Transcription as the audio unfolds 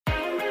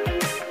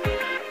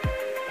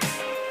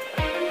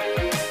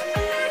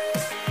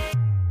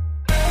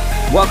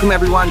Welcome,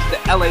 everyone, to the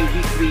LA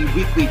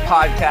Weekly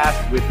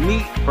podcast with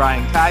me,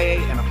 Brian Kaye,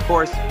 and, of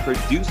course,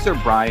 producer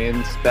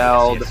Brian,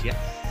 spelled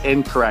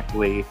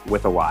incorrectly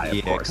with a Y,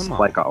 of course, come on,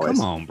 like always.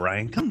 Come on,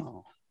 Brian, come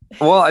on.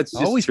 Well, it's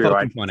just always true.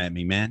 poking fun at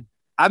me, man.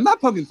 I'm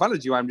not poking fun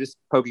at you. I'm just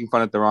poking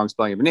fun at the wrong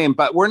spelling of your name.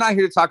 But we're not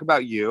here to talk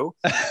about you.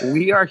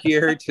 We are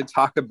here to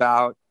talk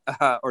about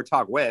or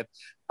talk with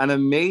an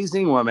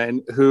amazing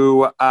woman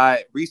who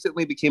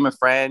recently became a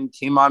friend,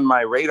 came on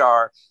my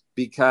radar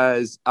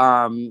because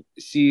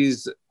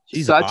she's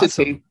such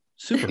awesome.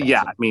 Super awesome.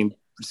 Yeah, I mean,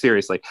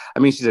 seriously. I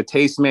mean, she's a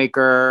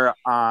tastemaker,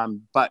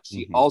 but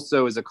she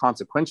also is a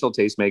consequential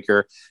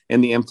tastemaker in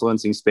the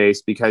influencing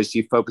space because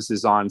she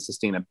focuses on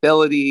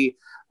sustainability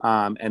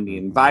and the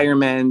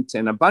environment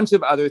and a bunch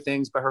of other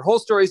things. But her whole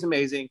story is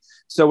amazing.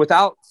 So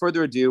without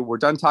further ado, we're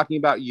done talking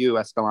about you,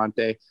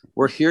 Escalante.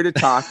 We're here to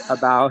talk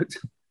about...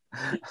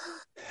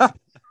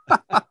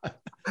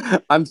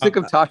 I'm sick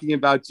of talking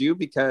about you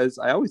because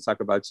I always talk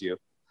about you.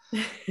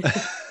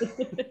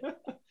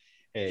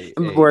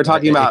 We're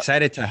talking about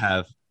excited to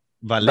have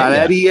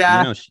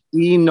Valeria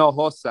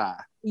Hinojosa.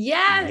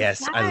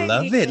 Yes, hi. I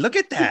love it. Look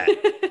at that.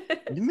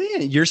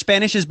 Man, your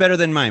Spanish is better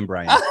than mine,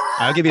 Brian.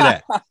 I'll give you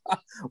that.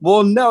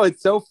 Well, no,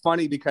 it's so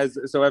funny because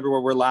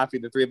everywhere we're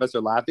laughing, the three of us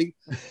are laughing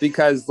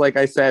because, like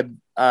I said,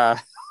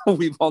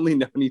 we've only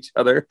known each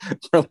other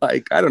for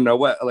like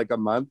a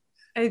month.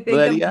 I think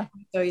Valeria?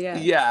 So, yeah.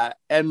 Yeah.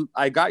 And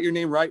I got your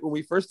name right when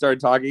we first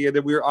started talking, and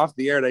then we were off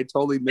the air and I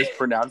totally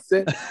mispronounced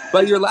it.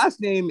 But your last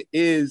name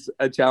is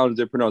a challenge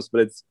to pronounce,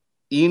 but it's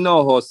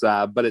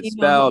Hinojosa, but it's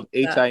spelled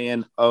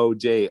Hinojosa.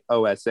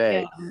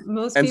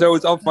 Yeah, and so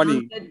it's all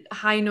funny.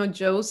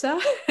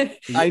 Hinojosa.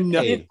 I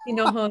know. It's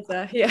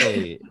Hinojosa. Yeah.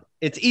 Hey,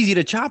 it's easy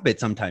to chop it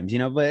sometimes,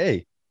 but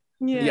hey.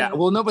 Yeah.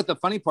 Well, no, but the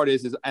funny part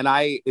is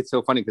it's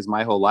so funny because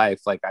my whole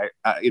life, like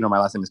my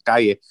last name is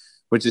Calle,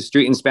 which is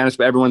street in Spanish,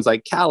 but everyone's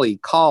like Cali,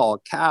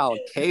 Cal,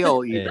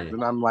 Kale, even.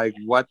 And I'm like,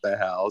 what the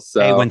hell?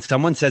 So hey, when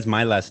someone says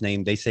my last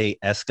name, they say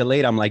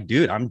Escalade. I'm like,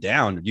 dude, I'm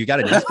down. You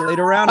got an Escalade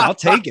around? I'll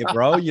take it,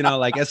 bro.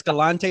 Like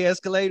Escalante,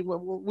 Escalade,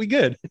 we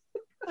good.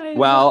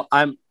 Well,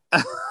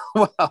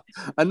 well,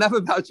 enough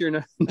about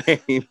your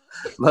name,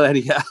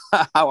 Valeria.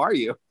 How are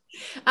you?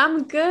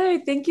 I'm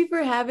good. Thank you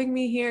for having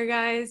me here,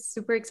 guys.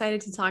 Super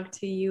excited to talk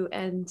to you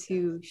and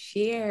to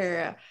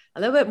share a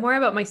little bit more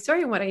about my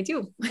story and what I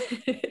do.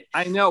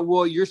 I know.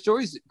 Well, your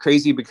story's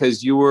crazy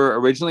because you were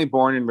originally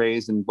born and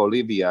raised in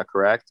Bolivia,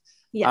 correct?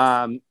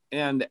 Yes.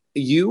 And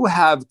you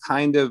have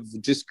kind of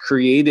just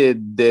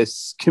created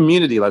this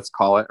community, let's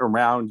call it,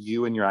 around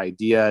you and your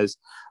ideas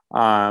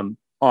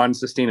on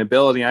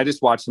sustainability. And I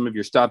just watched some of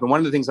your stuff. And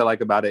one of the things I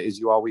like about it is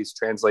you always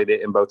translate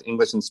it in both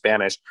English and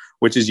Spanish,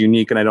 which is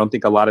unique. And I don't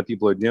think a lot of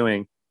people are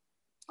doing.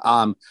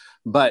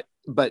 But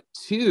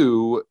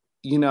two,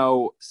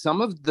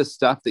 some of the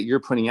stuff that you're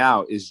putting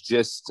out is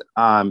just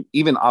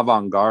even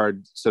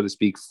avant-garde, so to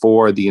speak,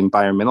 for the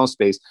environmental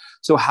space.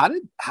 So how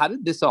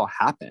did this all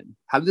happen?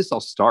 How did this all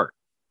start?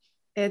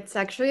 It's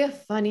actually a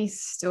funny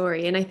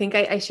story. And I think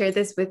I shared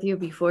this with you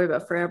before,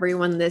 but for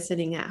everyone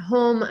listening at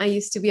home, I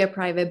used to be a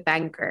private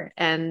banker.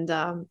 And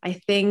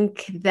I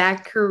think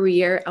that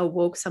career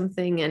awoke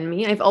something in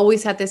me. I've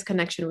always had this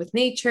connection with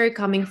nature,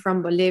 coming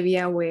from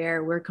Bolivia,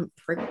 where we're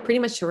pretty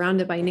much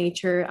surrounded by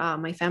nature.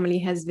 My family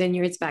has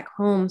vineyards back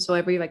home. So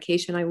every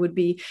vacation I would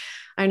be,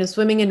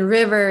 swimming in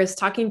rivers,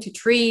 talking to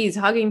trees,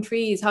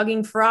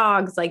 hugging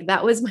frogs. Like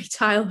that was my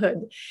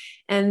childhood.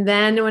 And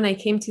then when I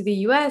came to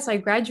the US, I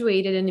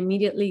graduated and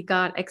immediately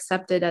got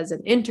accepted as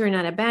an intern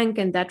at a bank,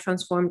 and that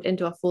transformed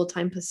into a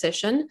full-time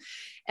position.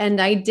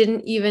 And I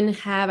didn't even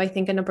have, I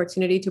think, an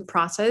opportunity to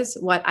process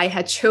what I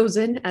had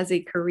chosen as a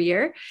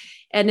career.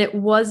 And it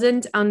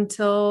wasn't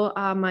until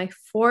my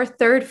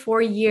third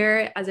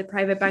year as a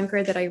private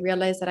banker that I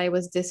realized that I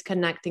was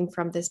disconnecting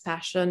from this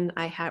passion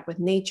I had with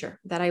nature,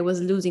 that I was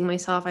losing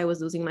myself, I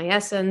was losing my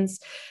essence.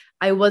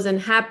 I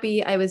wasn't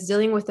happy. I was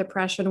dealing with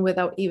depression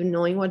without even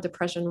knowing what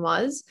depression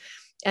was.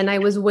 And I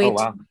was way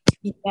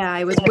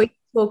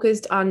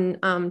focused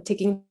on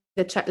taking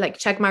the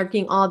check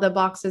marking all the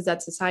boxes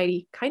that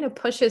society kind of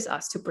pushes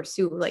us to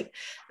pursue, like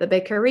the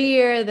big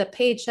career, the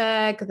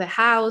paycheck, the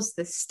house,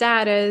 the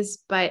status.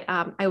 But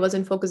I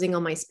wasn't focusing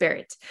on my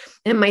spirit,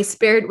 and my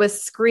spirit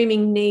was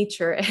screaming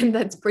nature. And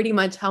that's pretty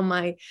much how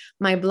my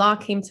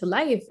blog came to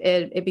life.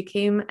 It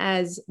became,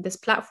 as this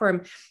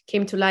platform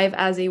came to life,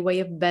 as a way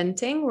of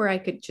venting, where I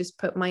could just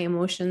put my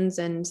emotions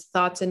and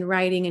thoughts in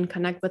writing and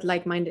connect with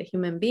like-minded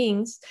human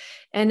beings.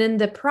 And in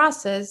the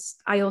process,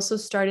 I also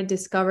started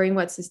discovering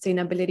what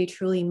sustainability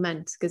truly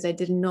meant, because I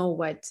didn't know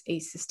what a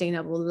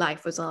sustainable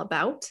life was all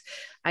about.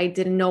 I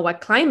didn't know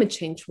what climate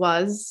change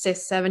was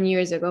 7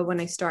 years ago when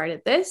I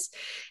started this.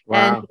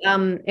 Wow.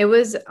 And it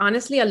was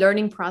honestly a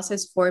learning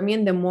process for me.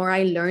 And the more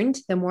I learned,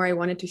 the more I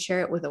wanted to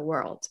share it with the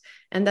world.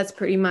 And that's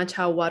pretty much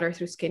how Water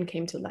Through Skin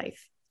came to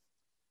life.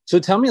 So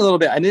tell me a little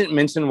bit. I didn't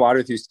mention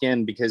Water Through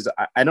Skin because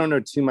I don't know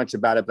too much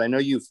about it, but I know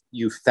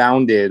you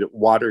founded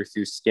Water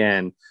Through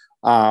Skin.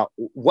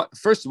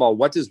 First of all,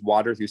 what does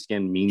Water Through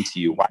Skin mean to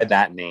you? Why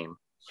that name?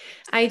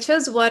 I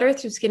chose water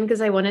through skin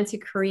because I wanted to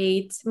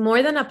create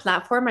more than a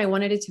platform. I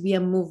wanted it to be a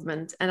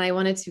movement, and I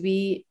wanted to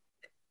be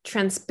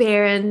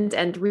transparent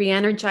and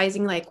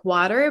re-energizing like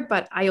water,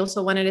 but I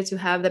also wanted it to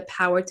have the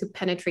power to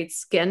penetrate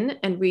skin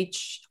and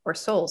reach our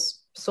soul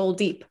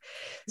deep.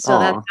 So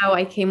that's Aw. how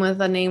I came with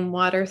the name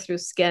Water Through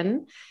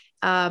Skin.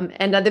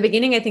 And at the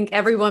beginning, I think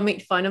everyone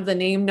made fun of the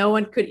name. No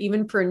one could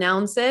even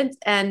pronounce it.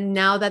 And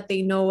now that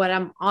they know what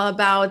I'm all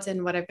about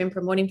and what I've been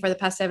promoting for the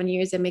past 7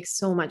 years, it makes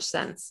so much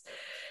sense.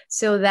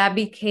 So that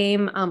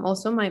became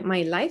also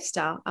my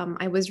lifestyle.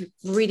 I was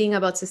reading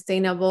about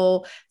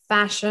sustainable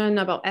fashion,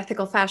 about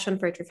ethical fashion,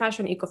 fair trade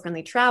fashion,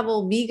 eco-friendly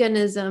travel,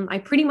 veganism. I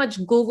pretty much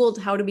Googled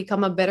how to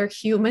become a better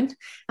human.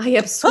 I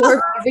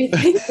absorbed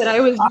everything that I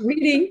was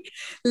reading.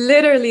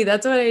 Literally,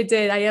 that's what I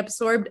did. I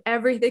absorbed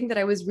everything that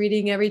I was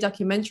reading, every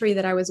documentary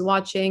that I was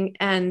watching,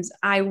 and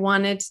I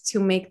wanted to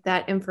make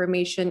that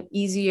information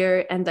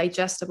easier and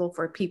digestible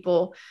for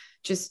people,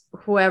 just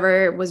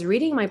whoever was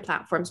reading my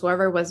platforms,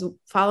 whoever was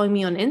following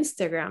me on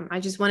Instagram.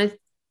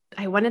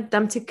 I wanted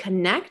them to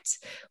connect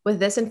with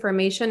this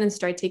information and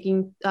start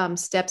taking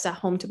steps at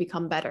home to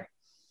become better.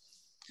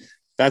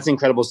 That's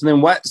incredible. So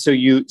then so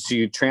you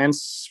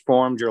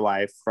transformed your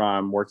life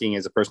from working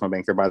as a personal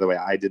banker. By the way,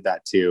 I did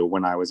that too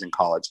when I was in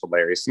college,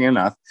 hilariously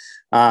enough.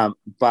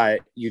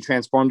 But you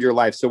transformed your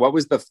life. So what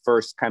was the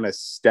first kind of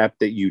step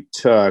that you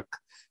took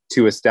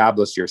to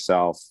establish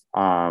yourself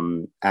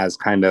as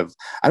kind of,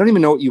 I don't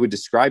even know what you would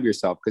describe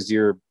yourself, because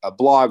you're a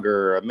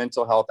blogger, a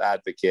mental health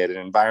advocate,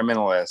 an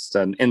environmentalist,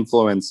 an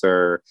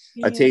influencer,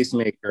 a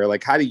tastemaker.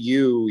 Like, how do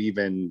you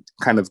even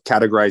kind of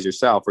categorize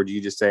yourself? Or do you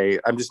just say,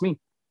 I'm just me?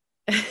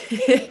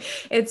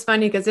 It's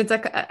funny because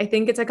I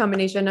think it's a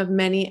combination of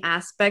many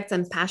aspects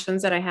and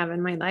passions that I have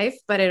in my life,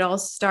 but it all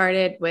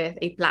started with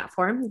a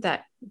platform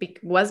that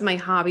was my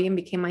hobby and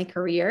became my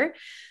career.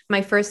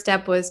 My first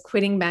step was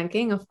quitting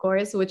banking, of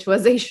course, which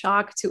was a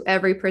shock to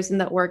every person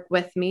that worked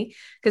with me.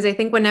 Because I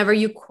think whenever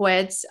you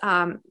quit,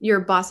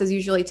 your bosses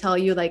usually tell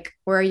you, like,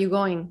 where are you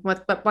going?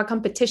 What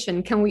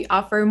competition? Can we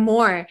offer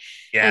more?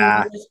 And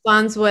my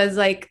response was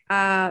like,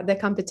 the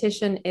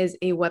competition is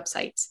a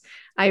website.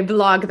 I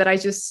blog that I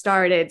just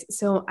started.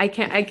 So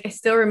I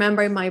still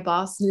remember my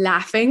boss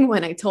laughing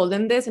when I told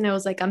him this. And I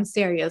was like, I'm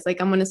serious.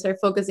 Like, I'm going to start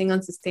focusing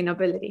on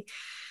sustainability.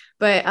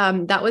 But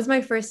that was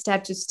my first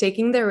step, just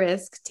taking the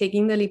risk,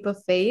 taking the leap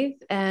of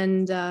faith,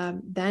 and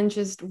then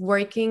just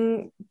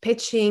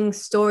pitching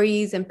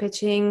stories and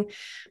pitching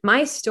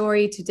my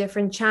story to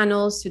different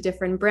channels, to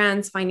different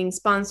brands, finding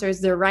sponsors,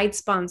 the right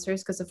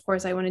sponsors, because of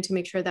course I wanted to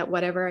make sure that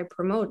whatever I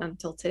promote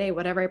until today,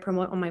 whatever I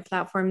promote on my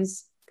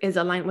platforms is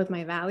aligned with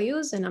my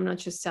values, and I'm not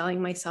just selling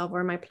myself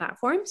or my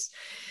platforms.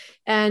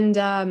 And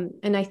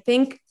I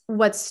think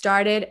what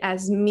started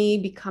as me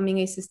becoming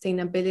a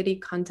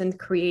sustainability content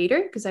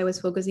creator, because I was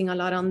focusing a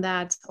lot on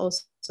that,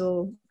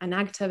 also an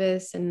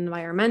activist and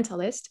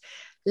environmentalist,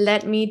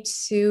 led me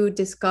to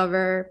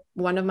discover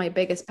one of my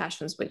biggest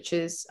passions, which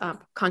is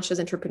conscious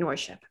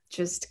entrepreneurship,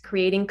 just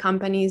creating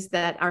companies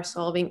that are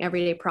solving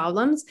everyday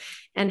problems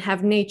and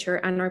have nature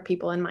and our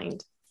people in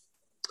mind.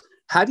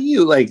 How do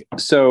you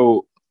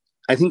so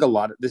I think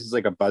this is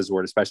like a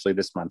buzzword, especially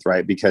this month,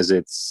 right? Because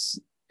it's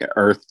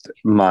Earth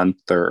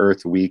Month or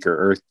Earth Week or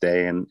Earth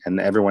Day, and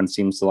everyone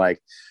seems to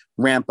like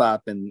ramp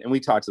up, and we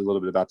talked a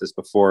little bit about this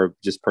before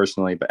just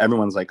personally, but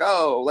everyone's like,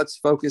 oh, let's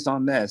focus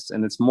on this,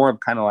 and it's more of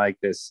kind of like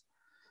this,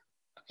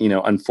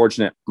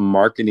 unfortunate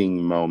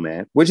marketing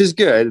moment, which is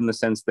good in the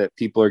sense that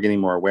people are getting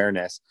more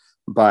awareness,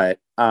 but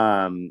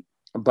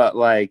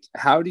like,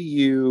 how do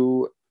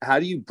you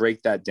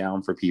break that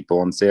down for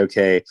people and say,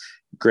 okay,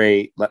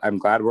 great, I'm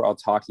glad we're all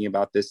talking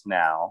about this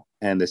now,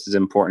 and this is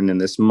important in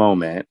this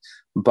moment,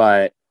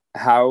 but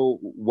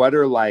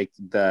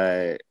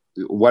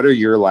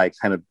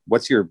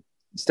what's your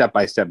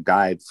step-by-step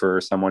guide for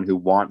someone who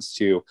wants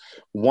to,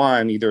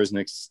 one, either as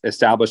an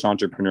established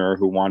entrepreneur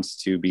who wants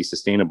to be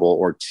sustainable,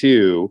 or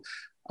two,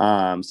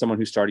 someone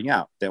who's starting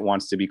out that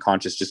wants to be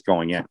conscious just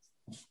going in?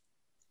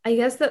 I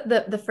guess that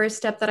the first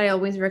step that I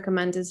always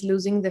recommend is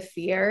losing the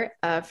fear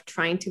of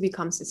trying to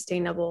become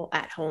sustainable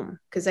at home.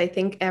 Because I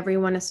think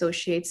everyone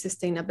associates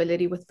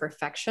sustainability with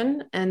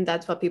perfection, and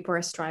that's what people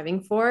are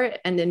striving for.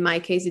 And in my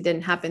case, it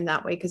didn't happen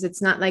that way, because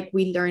it's not like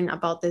we learn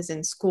about this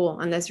in school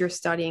unless you're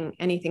studying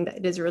anything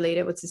that is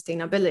related with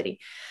sustainability.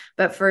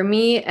 But for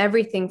me,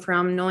 everything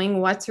from knowing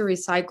what to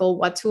recycle,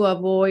 what to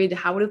avoid,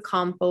 how to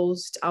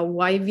compost,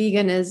 why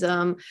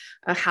veganism,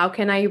 how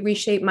can I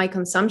reshape my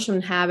consumption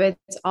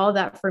habits, all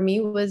that for me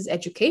was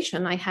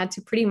education. I had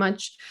to pretty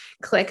much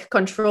click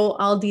Control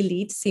Alt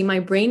Delete, see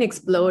my brain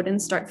explode,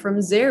 and start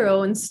from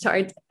zero and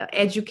start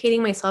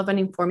educating myself and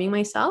informing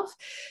myself.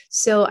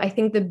 So I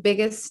think the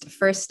biggest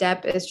first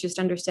step is just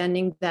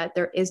understanding that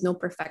there is no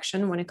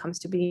perfection when it comes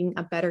to being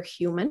a better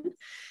human.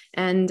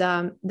 And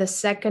the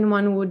second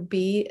one would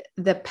be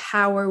the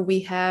power we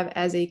have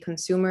as a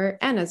consumer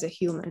and as a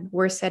human.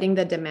 We're setting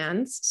the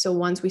demands. So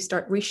once we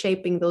start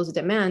reshaping those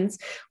demands,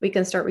 we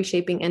can start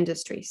reshaping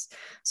industries.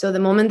 So the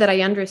moment that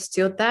I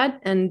understood that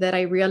and that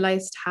I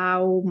realized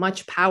how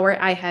much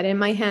power I had in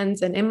my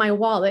hands and in my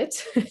wallet,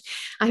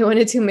 I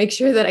wanted to make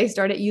sure that I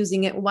started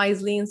using it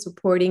wisely and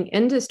supporting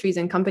industries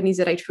and companies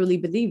that I truly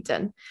believed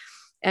in.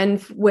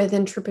 And with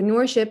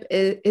entrepreneurship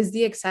is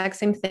the exact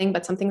same thing,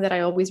 but something that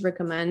I always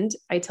recommend.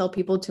 I tell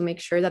people to make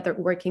sure that they're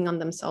working on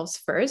themselves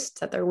first,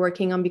 that they're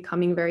working on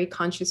becoming very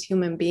conscious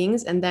human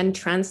beings, and then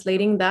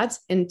translating that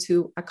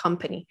into a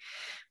company.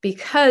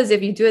 Because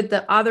if you do it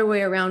the other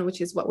way around,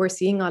 which is what we're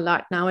seeing a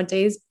lot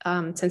nowadays,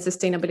 since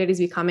sustainability is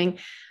becoming,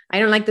 I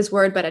don't like this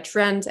word, but a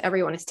trend,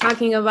 everyone is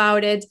talking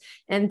about it.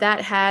 And that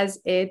has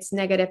its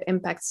negative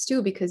impacts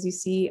too, because you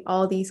see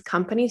all these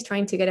companies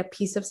trying to get a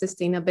piece of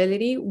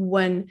sustainability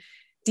when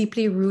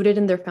deeply rooted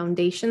in their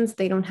foundations,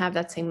 they don't have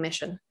that same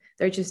mission.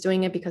 They're just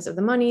doing it because of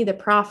the money, the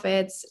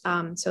profits.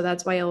 So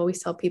that's why I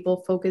always tell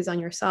people, focus on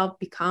yourself,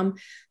 become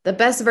the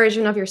best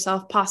version of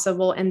yourself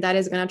possible. And that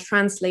is going to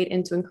translate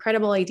into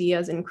incredible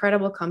ideas,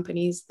 incredible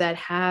companies that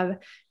have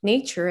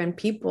nature and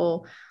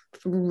people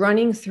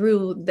running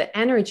through the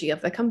energy of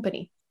the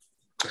company.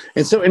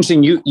 It's so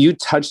interesting. You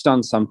touched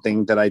on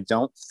something that I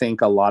don't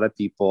think a lot of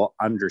people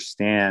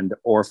understand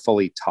or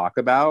fully talk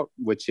about,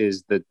 which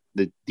is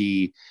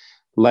the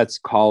let's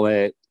call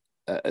it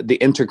the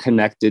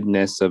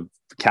interconnectedness of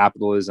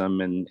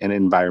capitalism and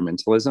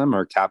environmentalism,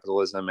 or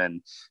capitalism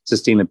and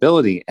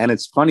sustainability. And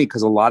it's funny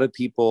because a lot of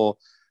people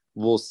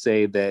will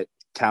say that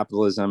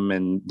capitalism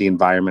and the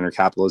environment, or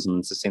capitalism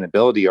and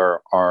sustainability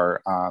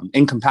are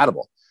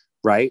incompatible,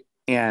 right?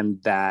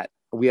 And that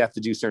we have to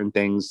do certain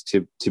things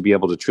to be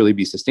able to truly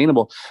be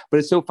sustainable. But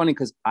it's so funny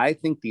because I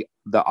think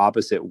the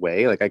opposite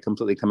way, like I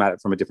completely come at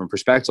it from a different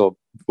perspective,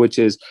 which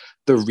is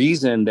the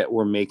reason that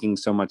we're making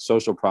so much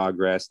social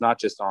progress, not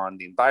just on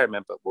the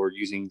environment, but we're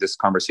using this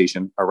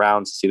conversation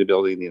around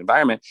sustainability in the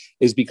environment,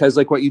 is because,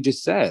 like what you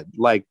just said,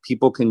 like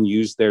people can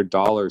use their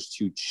dollars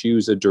to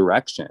choose a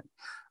direction.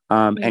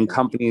 And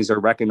companies are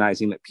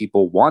recognizing that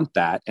people want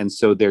that. And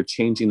so they're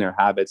changing their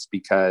habits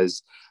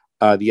because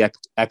the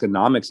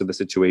economics of the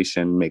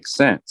situation makes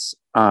sense.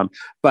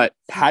 But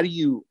how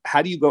do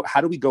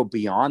we go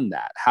beyond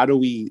that? How do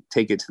we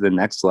take it to the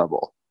next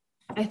level?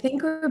 I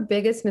think our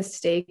biggest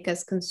mistake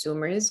as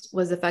consumers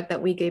was the fact that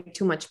we gave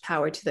too much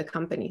power to the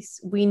companies.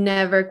 We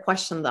never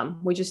questioned them.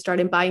 We just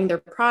started buying their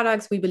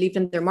products. We believed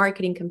in their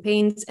marketing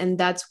campaigns. And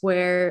that's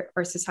where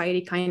our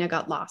society kind of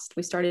got lost.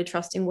 We started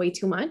trusting way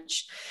too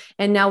much.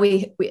 And now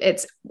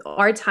it's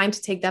our time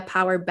to take that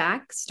power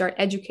back, start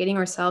educating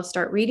ourselves,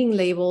 start reading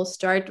labels,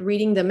 start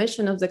reading the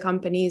mission of the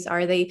companies.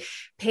 Are they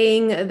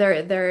paying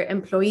their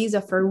employees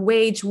a fair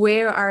wage?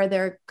 Where are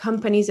their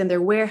companies and their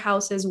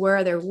warehouses? Where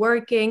are they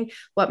working?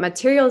 What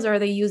materials are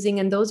they using?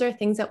 And those are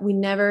things that we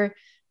never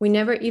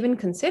even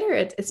consider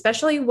it,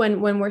 especially when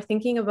we're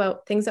thinking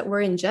about things that we're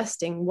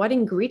ingesting. What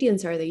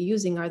ingredients are they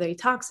using? Are they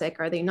toxic?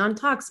 Are they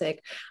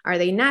non-toxic? Are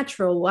they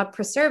natural? What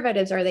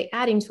preservatives are they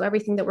adding to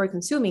everything that we're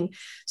consuming?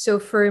 So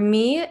for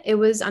me, it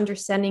was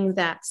understanding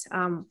that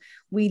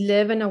we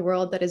live in a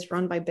world that is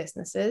run by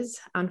businesses.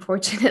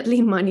 Unfortunately,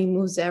 money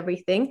moves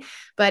everything,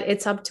 but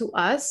it's up to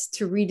us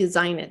to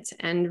redesign it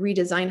and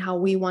redesign how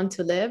we want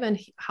to live and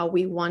how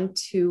we want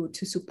to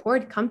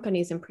support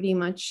companies and pretty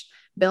much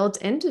build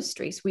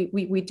industries.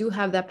 We do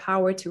have that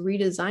power to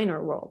redesign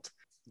our world.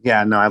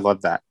 Yeah, no, I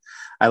love that.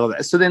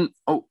 So then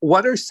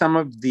what are some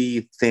of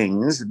the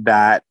things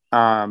that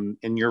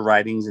in your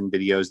writings and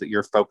videos that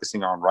you're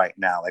focusing on right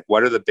now? Like,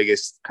 what are the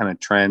biggest kind of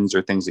trends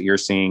or things that you're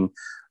seeing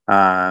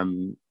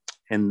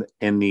in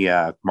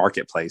the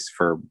marketplace,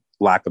 for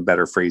lack of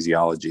better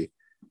phraseology?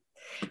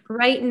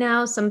 Right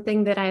now,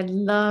 something that I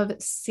love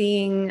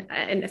seeing,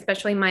 and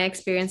especially my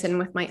experience and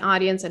with my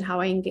audience and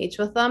how I engage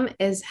with them,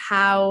 is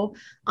how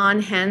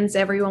on hands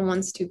everyone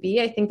wants to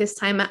be. I think this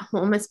time at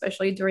home,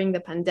 especially during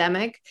the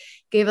pandemic,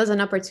 gave us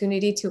an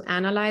opportunity to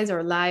analyze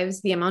our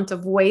lives, the amount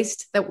of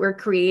waste that we're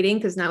creating,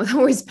 because now that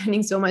we're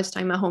spending so much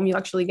time at home, you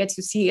actually get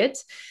to see it.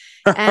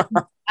 And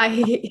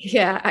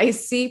I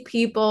see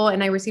people,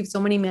 and I receive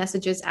so many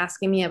messages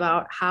asking me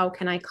about how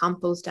can I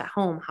compost at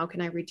home? How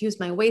can I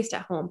reduce my waste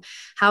at home?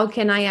 How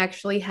can I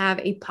actually have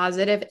a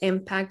positive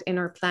impact in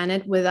our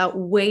planet without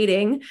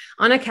waiting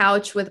on a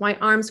couch with my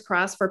arms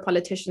crossed for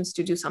politicians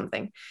to do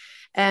something?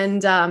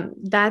 And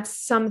that's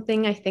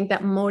something I think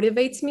that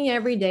motivates me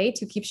every day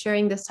to keep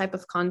sharing this type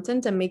of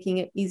content and making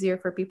it easier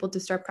for people to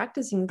start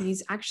practicing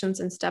these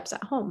actions and steps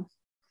at home.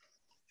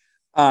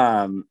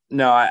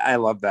 No, I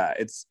love that.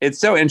 It's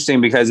so interesting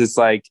because it's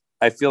like,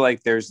 I feel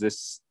like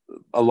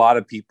a lot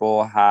of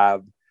people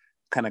have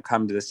kind of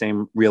come to the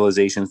same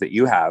realizations that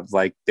you have.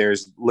 Like,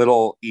 there's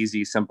little,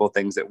 easy, simple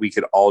things that we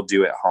could all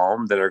do at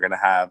home that are going to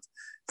have,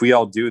 if we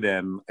all do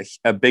them,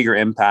 a bigger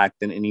impact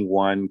than any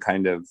one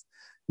kind of,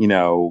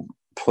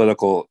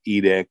 political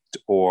edict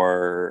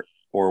or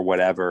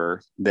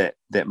whatever that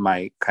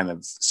might kind of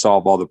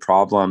solve all the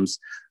problems.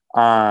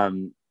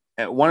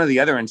 one of the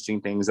other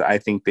interesting things that I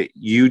think that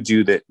you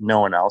do that no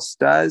one else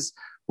does,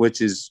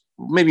 which is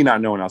maybe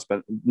not no one else,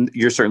 but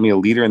you're certainly a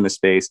leader in the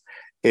space,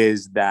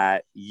 is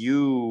that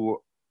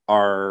you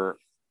are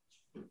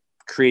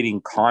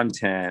creating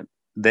content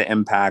that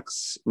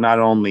impacts not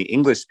only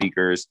English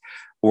speakers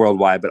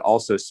worldwide, but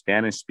also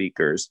Spanish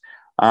speakers.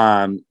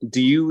 How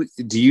do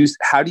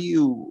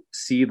you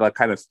see the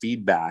kind of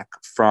feedback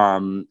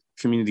from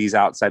communities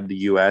outside the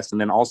US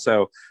and then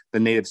also the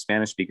native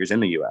Spanish speakers in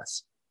the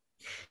US?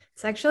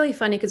 It's actually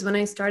funny because when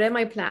I started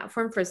my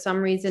platform, for some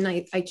reason,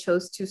 I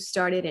chose to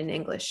start it in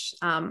English.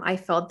 I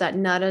felt that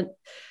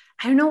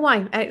I don't know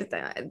why.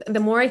 The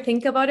more I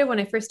think about it, when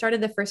I first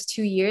started the first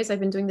 2 years, I've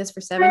been doing this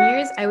for 7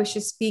 years, I was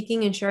just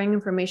speaking and sharing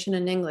information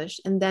in English.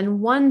 And then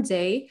one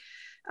day,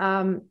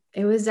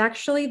 it was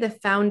actually the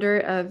founder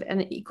of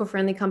an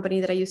eco-friendly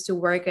company that I used to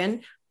work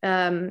in.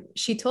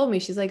 She told me,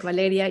 she's like,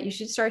 Valeria, you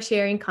should start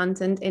sharing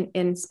content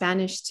in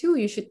Spanish too.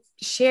 You should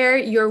share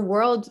your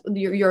world,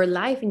 your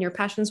life and your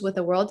passions with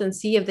the world and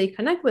see if they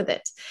connect with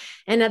it.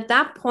 And at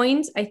that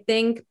point, I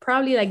think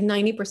probably like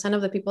 90%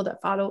 of the people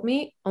that followed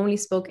me only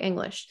spoke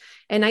English.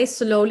 And I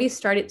slowly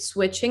started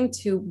switching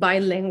to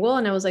bilingual.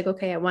 And I was like,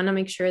 okay, I want to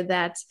make sure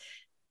that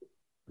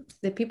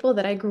the people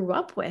that I grew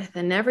up with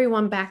and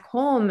everyone back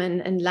home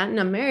and Latin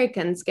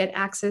Americans get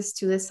access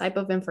to this type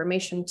of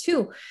information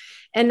too.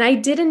 And I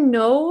didn't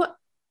know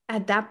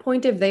at that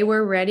point if they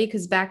were ready,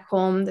 because back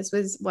home, this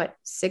was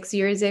 6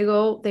 years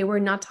ago, they were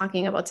not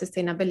talking about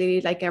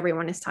sustainability like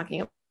everyone is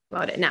talking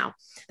about it now.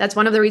 That's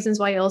one of the reasons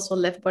why I also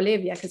left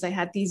Bolivia, because I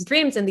had these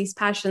dreams and these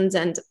passions,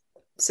 and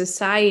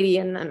society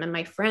and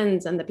my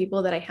friends and the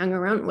people that I hung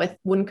around with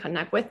wouldn't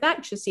connect with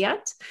that just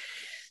yet.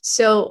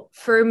 So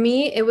for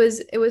me, it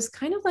was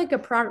kind of like a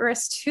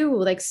progress too.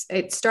 Like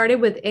it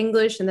started with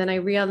English, and then I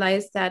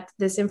realized that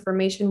this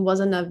information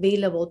wasn't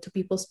available to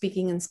people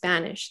speaking in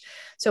Spanish.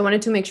 So I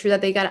wanted to make sure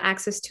that they got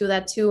access to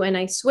that too. And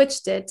I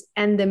switched it.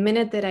 And the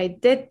minute that I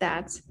did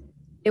that,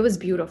 it was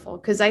beautiful,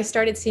 because I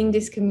started seeing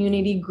this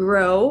community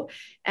grow.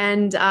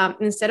 And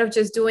instead of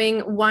just doing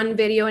one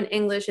video in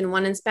English and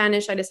one in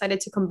Spanish, I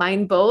decided to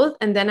combine both.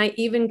 And then I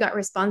even got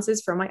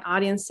responses from my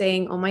audience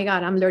saying, oh my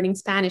God, I'm learning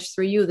Spanish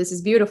through you. This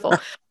is beautiful.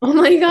 Oh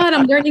my God,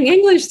 I'm learning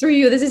English through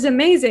you. This is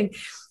amazing.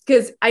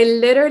 Because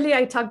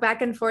I talk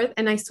back and forth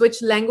and I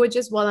switch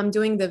languages while I'm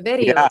doing the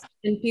videos,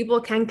 and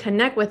people can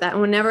connect with that.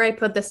 And whenever I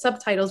put the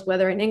subtitles,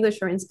 whether in English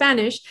or in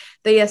Spanish,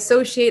 they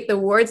associate the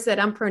words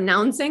that I'm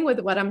pronouncing with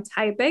what I'm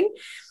typing.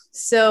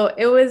 So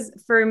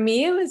for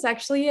me, it was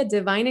actually a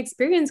divine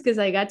experience, because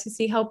I got to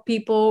see how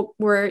people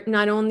were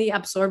not only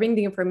absorbing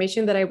the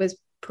information that I was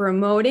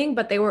promoting,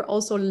 but they were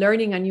also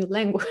learning a new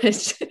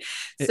language.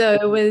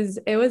 So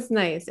it was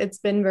nice. It's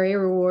been very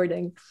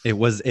rewarding.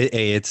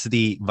 It's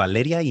the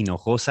Valeria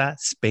Hinojosa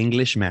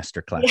Spanglish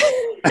Masterclass.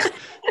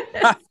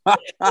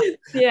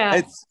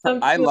 Yeah.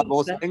 I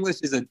love English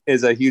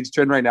is a huge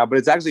trend right now, but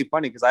it's actually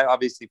funny because I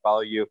obviously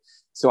follow you,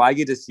 so I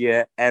get to see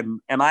it, and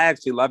I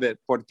actually love it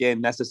porque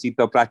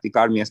necesito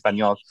practicar mi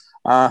español,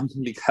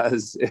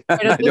 because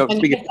I don't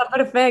speak it. Está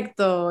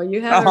perfecto.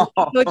 You have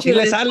sí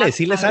le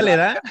sale,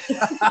 ¿da?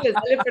 Le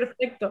sale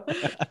perfecto.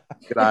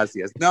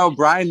 Gracias. No,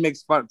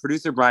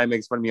 producer Brian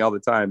makes fun of me all the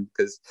time,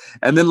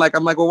 and then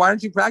I'm like, well, why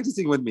aren't you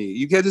practicing with me?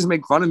 You can't just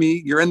make fun of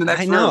me. You're in the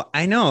next room.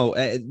 I know.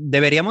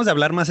 Deberíamos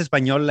hablar más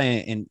español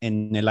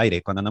en el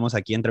aire cuando andamos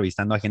aquí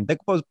entrevistando a gente,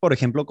 pues, por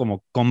ejemplo,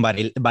 como con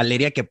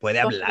Valeria, que puede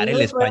hablar el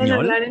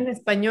español. Hablar en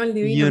español,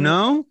 divino. You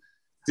know?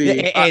 Sí,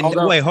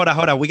 wait, hold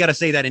on. We got to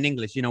say that in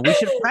English. You know, we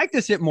should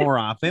practice it more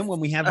often when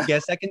we have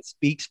guests that can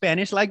speak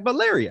Spanish like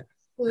Valeria.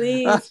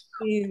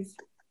 Please.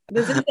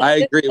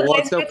 I agree. Well,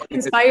 it's so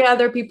inspire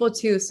other people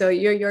too. So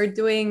you're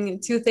doing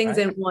two things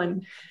in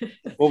one.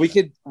 Well, I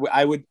could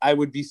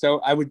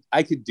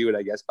do it,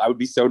 I guess. I would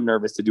be so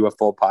nervous to do a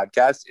full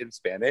podcast in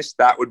Spanish.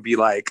 That's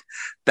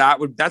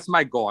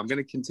my goal. I'm going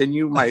to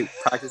continue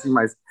practicing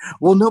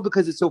well, no,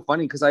 because it's so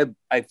funny, because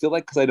I feel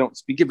like, because I don't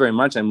speak it very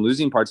much, I'm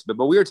losing parts of it.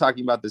 But we were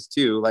talking about this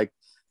too. Like,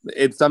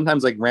 it's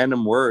sometimes like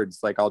random words,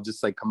 like I'll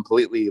just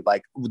completely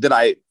that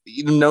I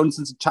even known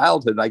since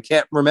childhood. I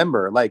can't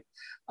remember.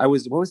 What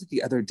was it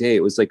the other day?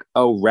 It was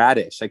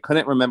radish. I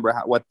couldn't remember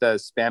what the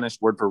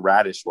Spanish word for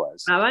radish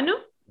was. Rábano?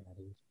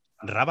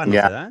 Rábano,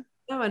 yeah.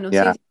 Rábano,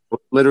 yeah. Sí.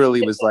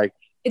 Literally was like.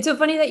 It's so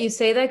funny that you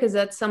say that, because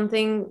that's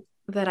something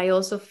that I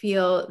also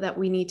feel that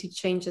we need to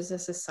change as a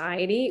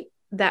society.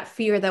 That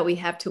fear that we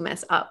have to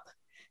mess up.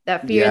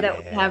 That fear that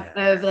we have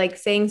of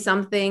saying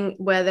something,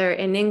 whether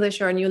in English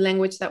or a new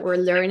language that we're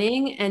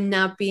learning, and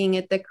not being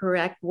it the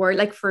correct word.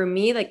 Like for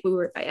me,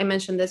 I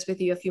mentioned this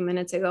with you a few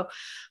minutes ago,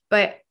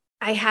 but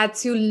I had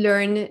to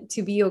learn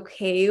to be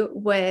okay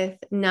with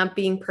not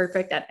being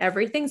perfect at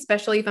everything,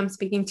 especially if I'm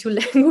speaking two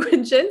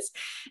languages,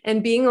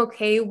 and being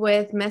okay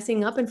with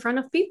messing up in front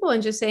of people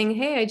and just saying,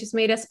 hey, I just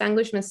made a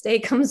Spanglish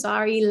mistake. I'm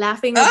sorry,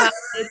 laughing about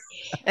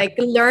it.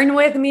 Learn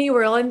with me.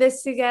 We're all in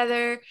this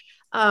together.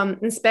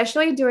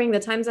 Especially during the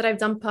times that I've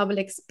done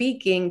public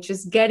speaking,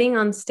 just getting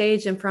on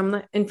stage in front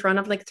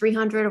of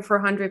 300 or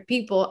 400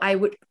 people, I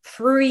would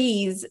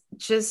freeze,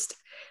 just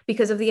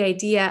because of the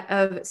idea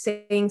of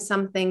saying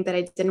something that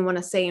I didn't want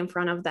to say in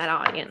front of that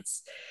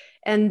audience.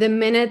 And the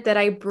minute that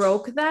I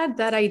broke that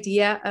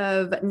idea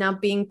of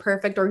not being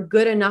perfect or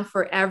good enough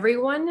for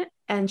everyone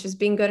and just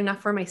being good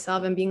enough for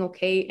myself and being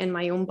okay in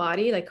my own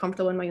body, like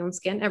comfortable in my own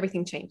skin,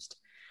 everything changed.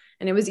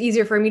 And it was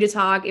easier for me to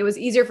talk. It was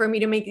easier for me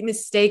to make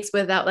mistakes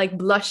without like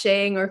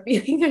blushing or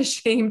feeling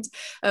ashamed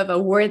of a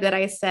word that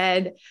I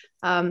said.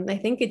 I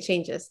think it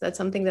changes. That's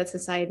something that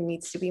society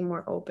needs to be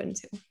more open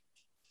to.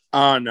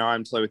 Oh, no,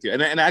 I'm totally with you.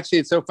 And actually,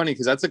 it's so funny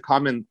because that's a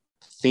common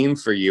theme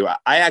for you.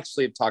 I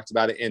actually have talked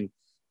about it in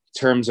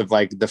terms of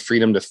like the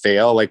freedom to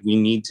fail. Like we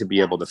need to be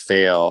able to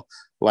fail.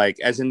 Like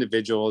as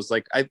individuals,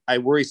 like I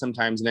worry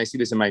sometimes, and I see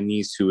this in my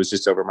niece who was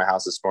just over at my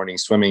house this morning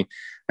swimming,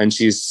 and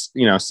she's,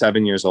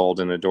 7 years old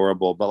and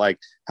adorable, but like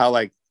how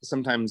like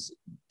sometimes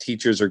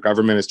teachers or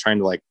government is trying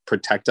to like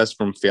protect us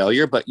from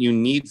failure, but you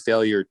need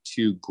failure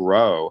to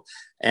grow.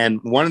 And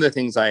one of the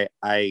things I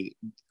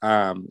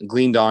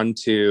gleaned on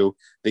to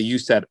that you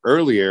said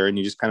earlier, and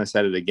you just kind of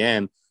said it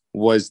again,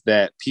 was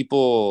that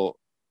people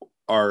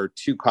are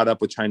too caught up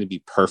with trying to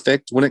be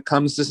perfect when it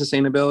comes to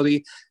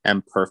sustainability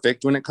and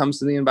perfect when it comes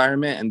to the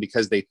environment. And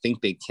because they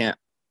think they can't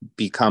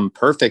become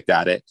perfect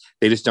at it,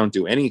 they just don't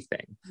do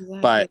anything. Exactly.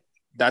 But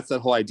that's the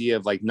whole idea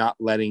of like not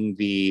letting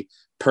the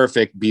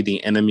perfect be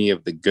the enemy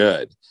of the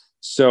good.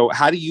 So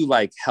how do you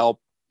like help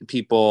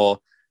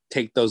people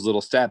take those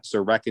little steps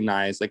or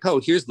recognize like, oh,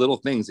 here's little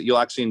things that you'll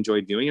actually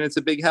enjoy doing. And it's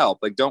a big help.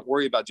 Like, don't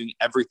worry about doing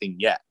everything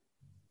yet.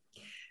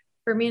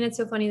 For me, and it's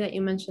so funny that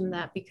you mentioned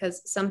that,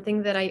 because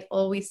something that I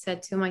always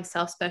said to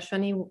myself,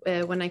 especially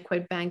when I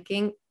quit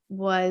banking,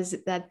 was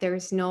that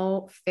there's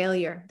no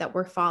failure, that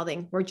we're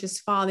falling. We're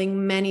just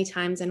falling many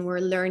times and we're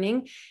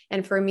learning.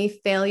 And for me,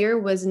 failure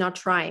was not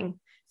trying.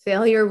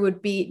 Failure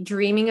would be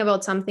dreaming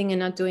about something and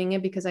not doing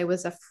it because I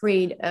was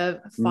afraid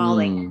of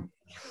falling.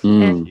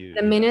 And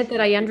the minute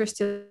that I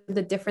understood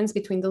the difference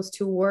between those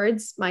two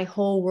words, my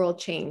whole world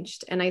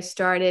changed. And I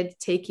started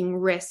taking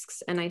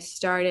risks, and I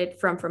started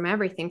from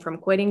everything from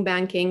quitting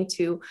banking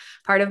to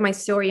part of my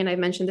story. And I've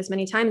mentioned this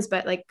many times,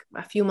 but like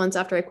a few months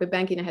after I quit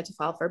banking, I had to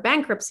file for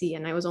bankruptcy,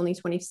 and I was only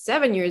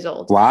 27 years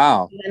old.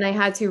 Wow. And I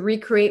had to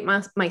recreate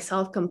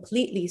myself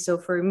completely. So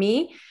for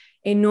me,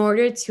 in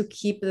order to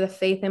keep the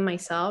faith in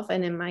myself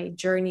and in my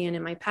journey and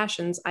in my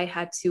passions, I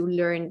had to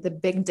learn the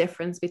big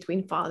difference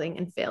between falling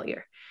and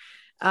failure.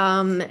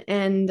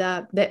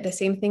 The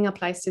same thing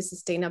applies to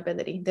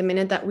sustainability. The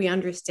minute that we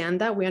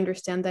understand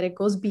that it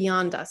goes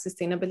beyond us.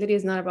 Sustainability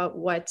is not about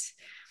what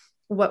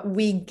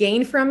we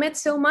gain from it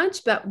so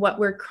much, but what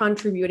we're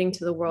contributing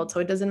to the world. So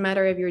it doesn't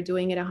matter if you're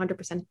doing it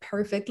 100%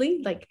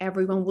 perfectly, like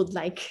everyone would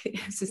like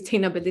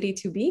sustainability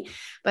to be,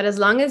 but as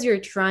long as you're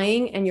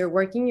trying and you're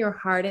working your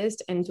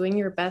hardest and doing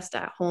your best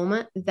at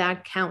home,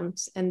 that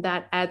counts. And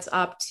that adds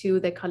up to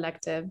the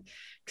collective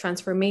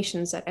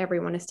transformations that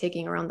everyone is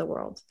taking around the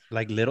world.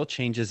 Like little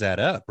changes add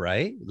up,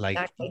 right? Like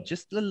exactly.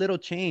 Just a little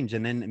change.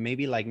 And then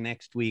maybe like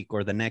next week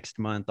or the next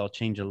month, I'll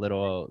change a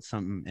little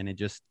something, and it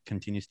just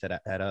continues to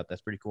add up.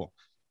 That's pretty cool.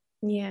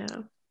 Yeah.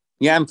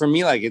 Yeah. And for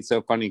me, like, it's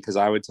so funny because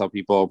I would tell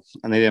people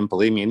and they didn't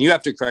believe me, and you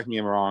have to correct me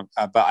if I'm wrong,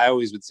 but I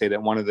always would say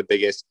that one of the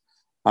biggest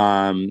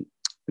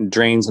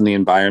drains in the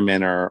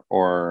environment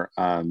or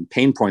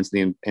pain points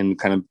in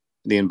kind of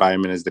the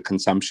environment is the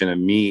consumption of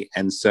meat.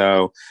 And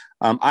so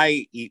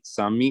I eat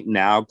some meat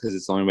now because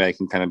it's the only way I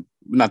can kind of,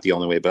 not the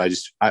only way, but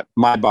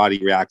my body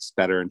reacts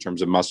better in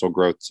terms of muscle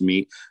growth to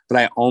meat. But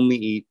I only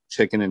eat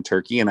chicken and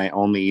turkey, and I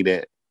only eat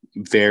it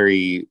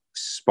very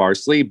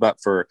sparsely.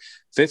 But for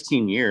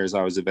 15 years,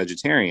 I was a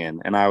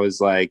vegetarian, and I was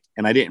like,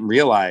 and I didn't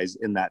realize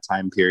in that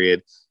time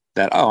period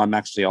that, oh, I'm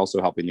actually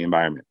also helping the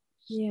environment.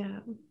 Yeah.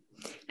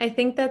 I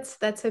think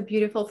that's a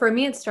beautiful, for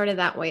me, it started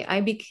that way.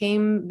 I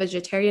became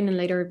vegetarian and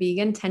later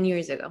vegan 10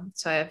 years ago.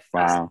 So I've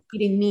started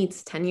eating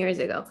meats 10 years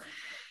ago,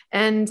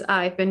 and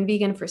I've been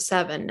vegan for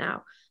 7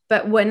 now.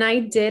 But when I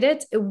did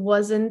it, it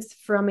wasn't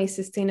from a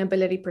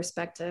sustainability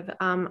perspective.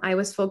 I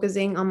was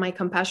focusing on my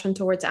compassion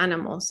towards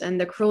animals and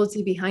the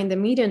cruelty behind the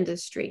meat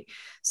industry.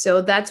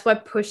 So that's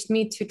what pushed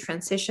me to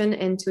transition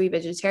into a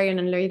vegetarian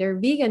and later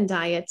vegan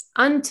diet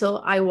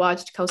until I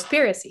watched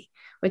Cowspiracy,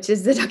 which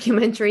is the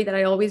documentary that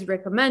I always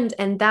recommend.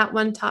 And that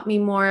one taught me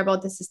more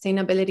about the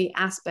sustainability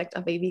aspect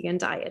of a vegan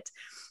diet.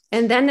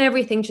 And then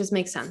everything just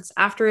makes sense.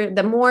 After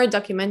the more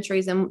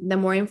documentaries and the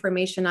more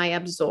information I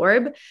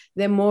absorb,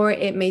 the more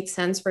it made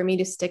sense for me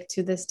to stick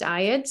to this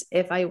diet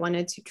if I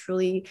wanted to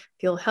truly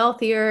feel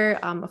healthier.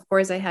 Of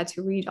course, I had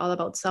to read all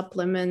about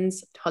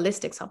supplements,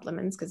 holistic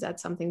supplements, because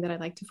that's something that I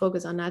like to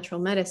focus on, natural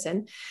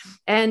medicine,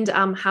 and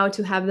how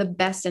to have the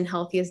best and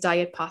healthiest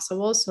diet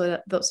possible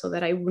so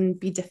that I wouldn't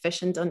be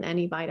deficient on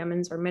any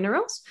vitamins or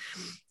minerals.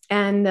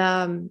 And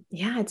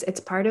it's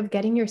part of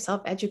getting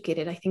yourself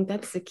educated. I think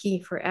that's the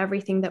key for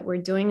everything that we're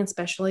doing,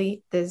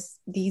 especially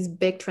these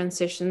big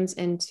transitions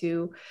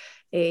into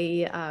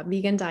a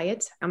vegan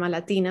diet. I'm a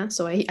Latina,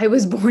 so I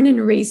was born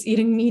and raised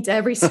eating meat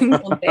every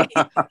single day.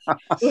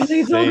 When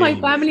I told my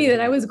family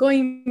that I was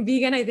going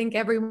vegan, I think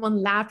everyone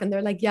laughed and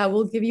they're like, yeah,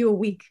 we'll give you a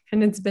week.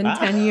 And it's been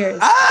 10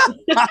 years.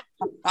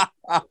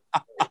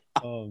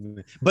 Oh,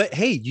 man. But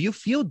hey, you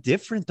feel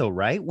different though,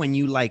 right? When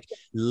you like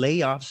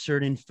lay off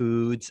certain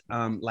foods,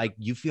 like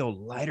you feel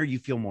lighter, you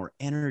feel more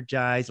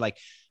energized. Like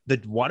the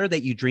water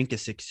that you drink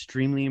is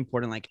extremely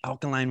important. Like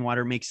alkaline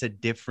water makes a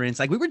difference.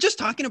 Like we were just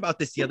talking about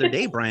this the other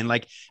day, Brian.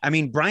 Like, I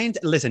mean, Brian,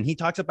 listen, he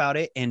talks about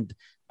it, and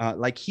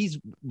like he's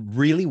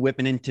really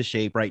whipping into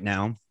shape right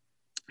now.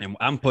 And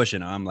I'm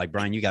pushing. I'm like,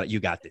 Brian, you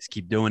got this.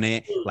 Keep doing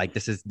it. Like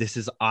this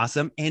is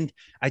awesome. And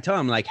I tell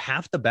him like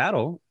half the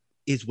battle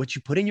is what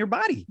you put in your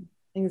body.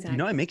 Exactly. You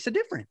know, it makes a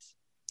difference.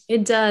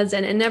 It does.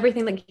 And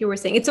everything, like you were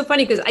saying, it's so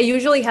funny because I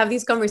usually have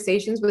these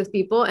conversations with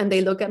people and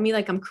they look at me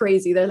like I'm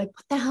crazy. They're like,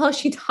 what the hell is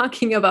she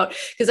talking about?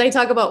 Because I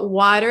talk about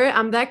water.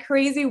 I'm that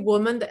crazy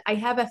woman that I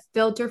have a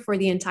filter for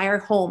the entire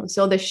home.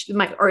 So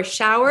my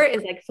shower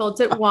is like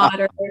filtered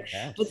water.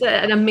 It's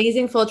an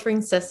amazing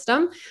filtering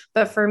system.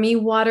 But for me,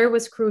 water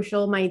was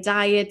crucial. My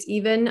diet,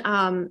 even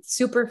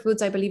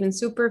superfoods, I believe in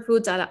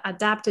superfoods,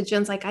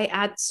 adaptogens. Like I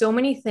add so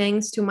many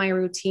things to my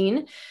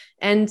routine.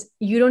 And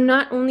you do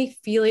not only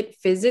feel it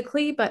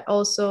physically, but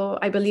also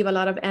I believe a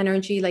lot of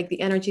energy, like the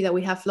energy that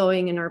we have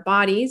flowing in our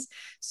bodies.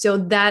 So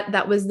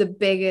that was the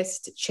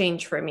biggest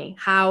change for me,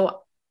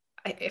 how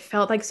it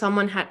felt like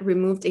someone had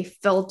removed a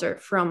filter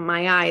from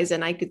my eyes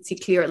and I could see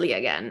clearly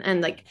again.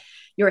 And like,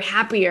 you're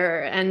happier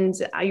and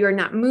you're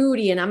not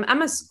moody. And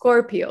I'm a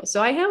Scorpio.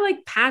 So I have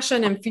like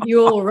passion and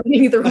fuel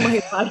running through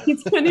my body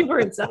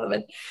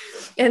 24/7.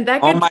 And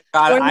that Oh gets my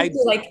God,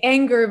 into like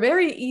anger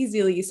very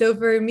easily. So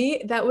for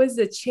me, that was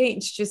the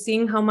change, just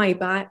seeing how my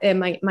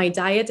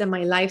diet and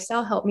my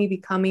lifestyle helped me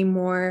become a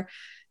more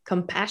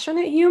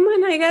compassionate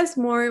human, I guess,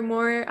 more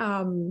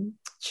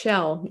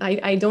chill.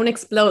 I don't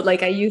explode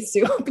like I used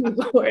to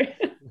before.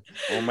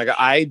 Oh my God.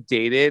 I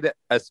dated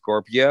a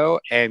Scorpio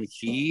and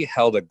he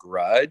held a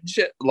grudge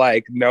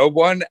like no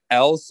one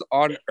else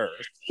on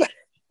earth.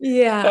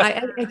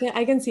 Yeah,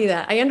 I can see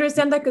that. I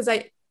understand that because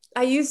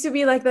I used to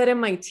be like that in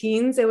my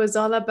teens. It was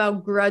all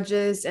about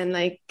grudges and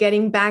like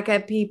getting back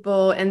at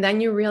people. And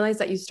then you realize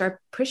that you start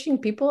pushing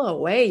people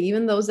away,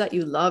 even those that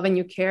you love and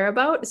you care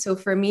about. So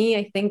for me,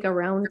 I think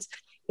around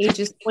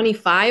ages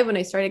 25, when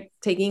I started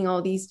taking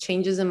all these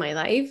changes in my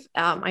life,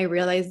 I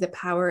realized the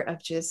power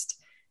of just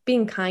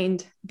being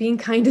kind. Being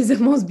kind is the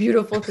most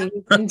beautiful thing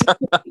you can do.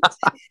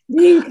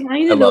 Being kind I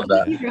and love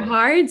that. opening your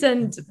hearts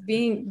and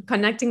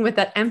connecting with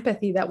that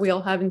empathy that we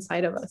all have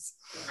inside of us.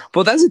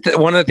 Well, that's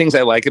one of the things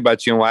I like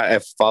about you and why I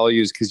follow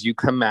you is because you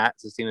come at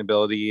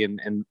sustainability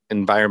and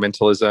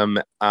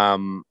environmentalism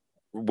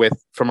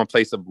from a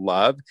place of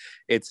love.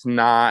 It's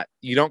not,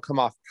 you don't come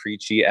off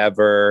preachy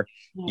ever.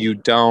 You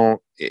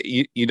don't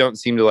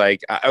seem to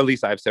like, at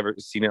least I've never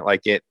seen it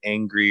like get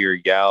angry or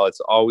yell. It's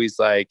always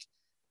like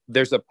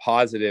there's a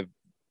positive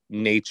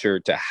nature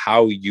to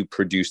how you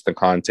produce the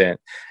content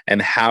and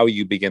how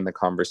you begin the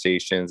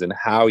conversations and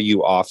how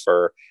you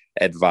offer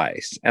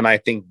advice. And I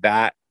think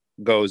that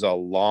goes a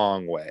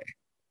long way.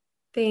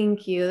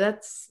 Thank you.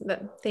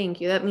 Thank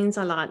you. That means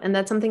a lot. And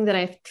that's something that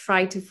I've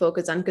tried to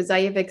focus on because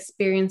I have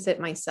experienced it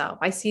myself.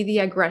 I see the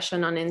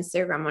aggression on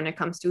Instagram when it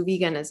comes to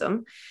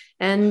veganism.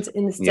 And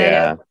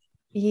instead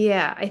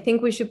I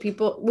think we should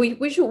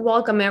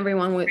welcome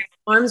everyone with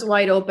arms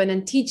wide open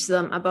and teach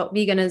them about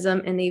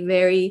veganism in a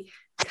very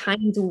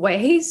kind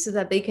way so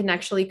that they can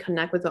actually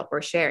connect with what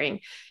we're sharing.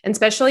 And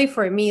especially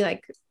for me,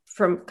 like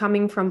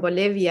coming from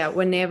Bolivia,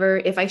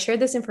 if I share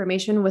this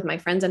information with my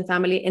friends and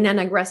family in an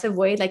aggressive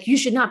way, like you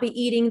should not be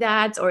eating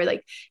that, or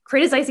like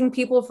criticizing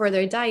people for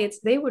their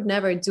diets, they would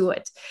never do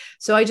it.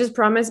 So I just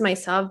promised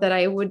myself that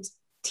I would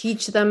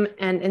teach them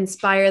and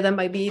inspire them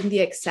by being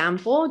the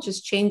example,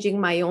 just changing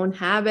my own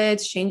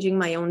habits, changing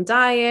my own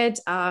diet.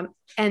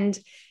 And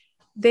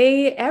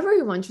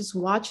everyone just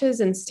watches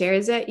and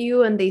stares at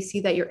you and they see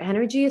that your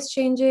energy is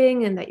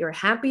changing and that you're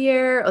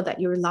happier or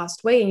that you're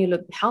lost weight and you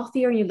look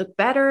healthier and you look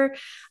better,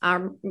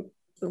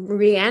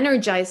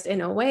 re-energized in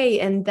a way.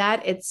 And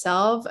that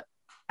itself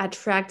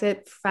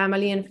attracted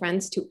family and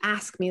friends to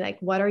ask me, like,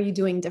 what are you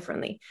doing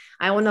differently?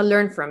 I want to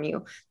learn from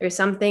you. There's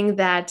something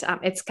that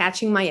it's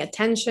catching my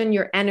attention.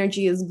 Your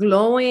energy is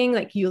glowing,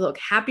 like you look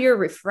happier,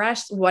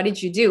 refreshed. What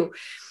did you do?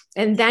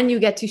 And then you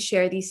get to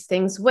share these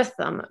things with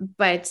them.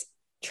 But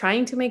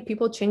trying to make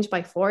people change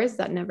by force,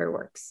 that never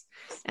works.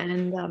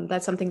 And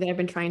that's something that I've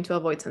been trying to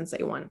avoid since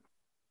day one.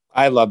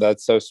 I love that.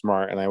 It's so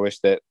smart. And I wish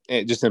that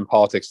just in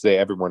politics today,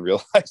 everyone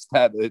realized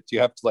that you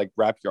have to like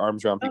wrap your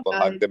arms around people,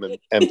 hug them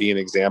and be an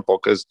example,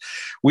 because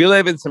we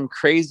live in some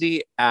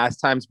crazy ass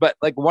times. But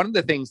like one of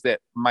the things that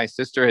my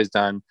sister has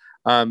done,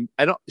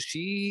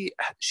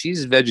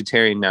 she's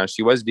vegetarian now.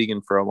 She was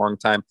vegan for a long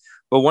time.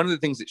 But one of the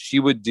things that she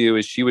would do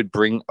is she would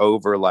bring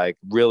over like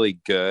really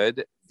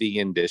good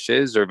vegan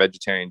dishes or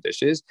vegetarian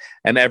dishes,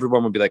 and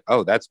everyone would be like,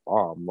 oh, that's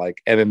bomb. Like,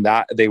 and then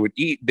that they'd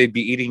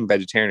be eating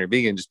vegetarian or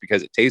vegan just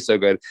because it tastes so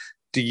good.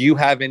 Do you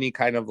have any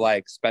kind of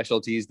like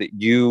specialties that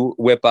you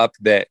whip up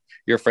that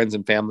your friends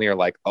and family are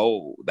like,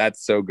 oh,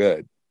 that's so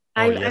good?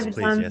 Oh, yes, I've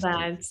please. done Yes,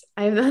 please.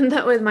 that. I've done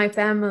that with my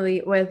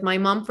family. With my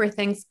mom for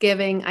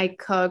Thanksgiving, I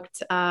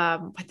cooked.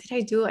 What did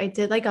I do? I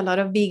did like a lot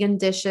of vegan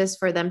dishes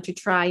for them to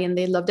try, and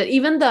they loved it.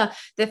 Even the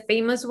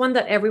famous one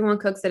that everyone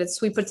cooks, that it's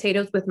sweet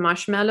potatoes with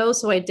marshmallows.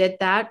 So I did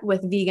that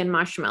with vegan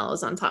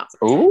marshmallows on top.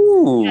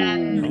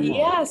 And Ooh.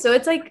 yeah, so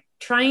it's like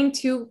trying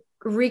to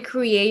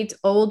recreate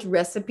old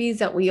recipes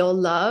that we all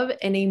love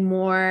in a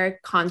more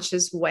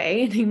conscious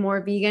way, in a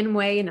more vegan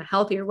way, in a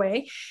healthier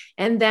way.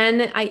 And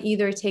then I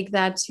either take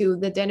that to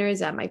the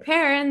dinners at my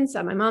parents,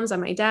 at my mom's,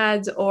 at my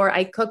dad's, or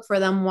I cook for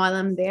them while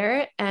I'm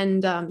there,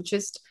 and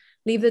just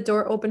leave the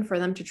door open for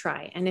them to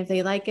try. And if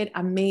they like it,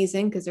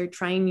 amazing, because they're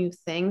trying new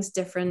things,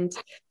 different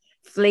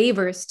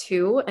flavors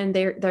too, and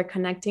they're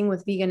connecting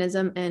with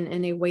veganism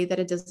in a way that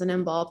it doesn't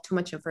involve too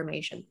much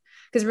information.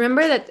 Because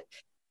remember that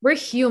we're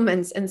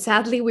humans, and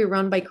sadly we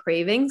run by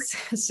cravings.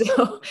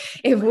 So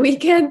if we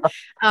can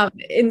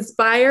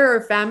inspire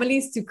our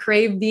families to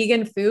crave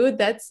vegan food,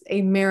 that's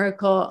a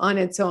miracle on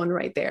its own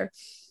right there.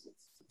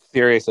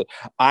 Seriously.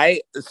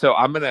 So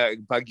I'm gonna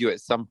bug you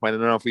at some point. I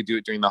don't know if we do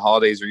it during the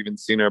holidays or even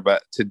sooner,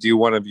 but to do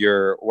one of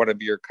your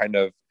kind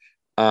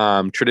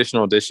of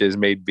traditional dishes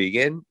made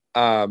vegan.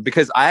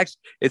 Because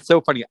it's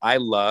so funny. I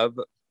love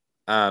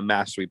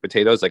mashed sweet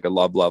potatoes. Like I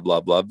love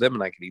them,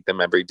 and I can eat them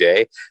every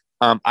day.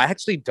 I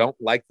actually don't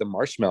like the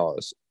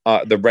marshmallows,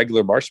 the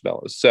regular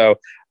marshmallows. So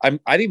I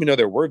didn't even know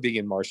there were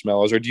vegan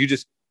marshmallows. Or do you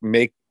just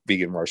make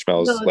vegan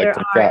marshmallows No, like there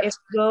from are. If scratch?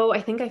 you go,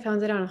 I think I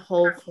found it on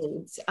Whole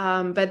Foods.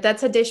 But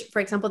that's a dish, for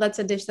example, that's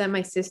a dish that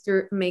my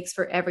sister makes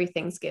for every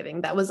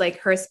Thanksgiving. That was like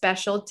her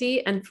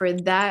specialty. And for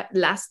that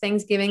last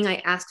Thanksgiving, I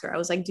asked her, I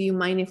was like, do you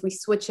mind if we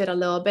switch it a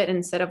little bit?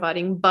 Instead of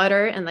adding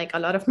butter and like a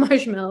lot of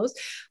marshmallows,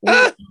 we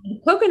add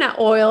coconut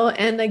oil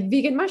and like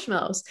vegan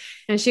marshmallows.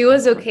 And she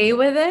was okay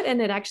with it.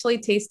 And it actually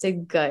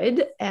tasted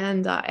good.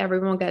 And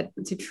everyone got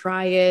to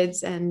try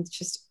it. And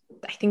just,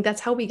 I think that's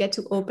how we get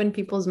to open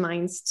people's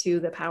minds to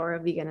the power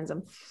of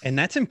veganism. And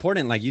that's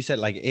important. Like you said,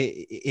 like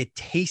it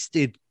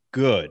tasted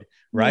good, Yeah.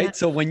 right?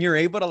 So when you're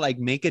able to like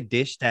make a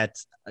dish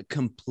that's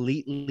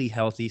completely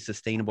healthy,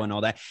 sustainable, and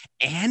all that,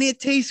 and it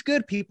tastes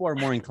good, people are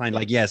more inclined.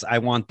 Like, yes, I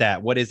want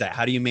that. What is that?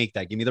 How do you make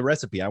that? Give me the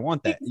recipe. I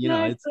want that. You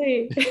know, it's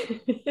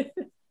Exactly.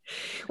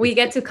 We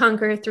get to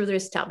conquer through their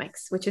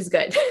stomachs, which is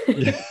good.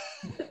 yeah,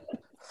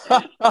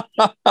 for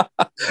real.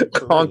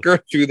 Conquer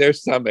through their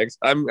stomachs.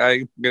 I'm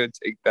gonna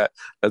take that.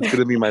 That's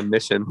gonna be my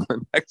mission for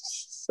the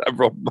next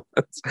several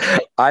months.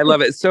 I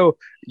love it. So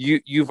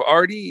you've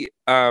already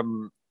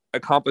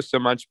accomplished so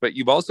much, but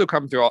you've also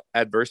come through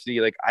adversity.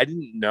 Like I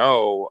didn't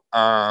know.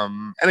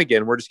 And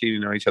again, we're just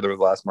getting to know each other over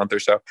the last month or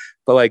so.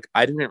 But like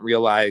I didn't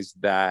realize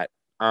that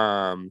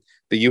that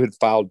you had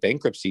filed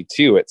bankruptcy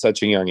too at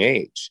such a young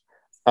age.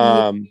 Yeah,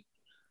 I And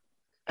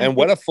think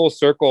what a full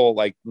circle.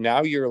 Like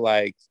now you're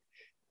like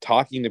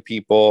talking to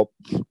people,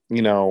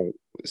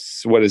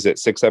 what is it,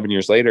 6-7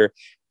 years later,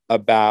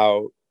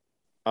 about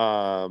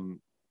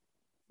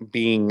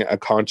being a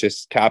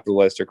conscious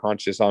capitalist or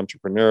conscious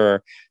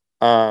entrepreneur.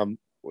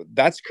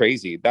 That's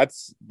crazy.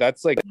 That's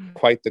like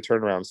quite the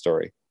turnaround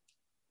story.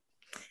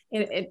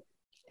 it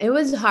it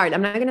was hard.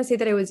 I'm not going to say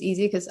that it was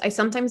easy, because I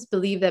sometimes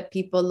believe that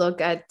people look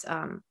at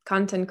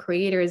content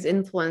creators,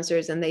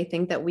 influencers, and they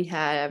think that we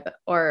have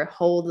our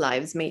whole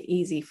lives made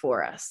easy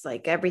for us.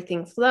 Like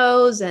everything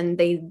flows, and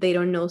they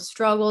don't know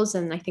struggles.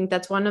 And I think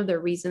that's one of the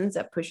reasons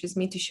that pushes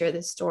me to share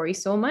this story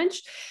so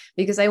much,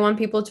 because I want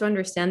people to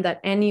understand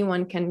that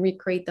anyone can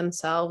recreate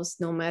themselves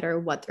no matter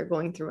what they're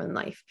going through in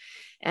life.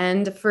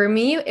 And for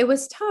me, it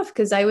was tough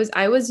because I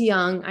was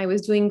young. I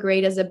was doing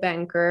great as a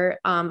banker.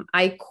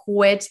 I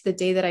quit the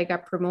day that I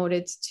got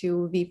promoted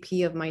to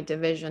VP of my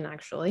division.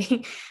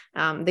 Actually,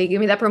 they gave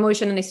me that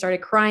promotion, and I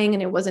started crying,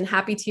 and it wasn't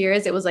happy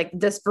tears. It was like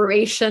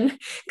desperation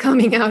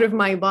coming out of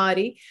my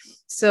body.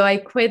 So I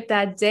quit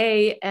that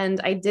day,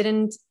 and I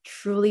didn't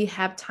truly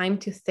have time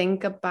to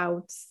think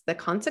about the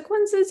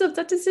consequences of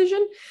that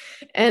decision,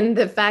 and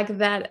the fact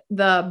that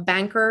the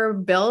banker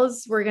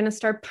bills were going to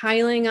start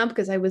piling up,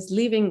 because I was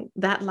leaving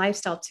that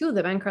lifestyle too,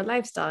 the banker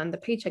lifestyle, and the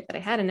paycheck that I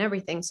had and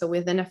everything. So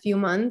within a few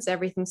months,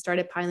 everything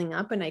started piling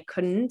up, and I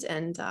couldn't.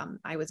 And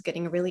I was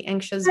getting really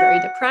anxious, very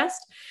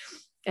depressed.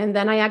 And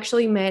then I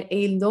actually met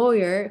a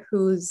lawyer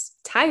whose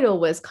title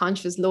was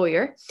conscious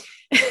lawyer.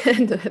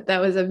 And that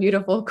was a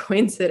beautiful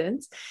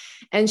coincidence.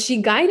 And she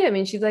guided me,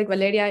 and she's like,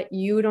 Valeria,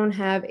 you don't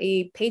have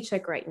a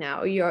paycheck right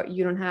now.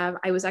 You don't have,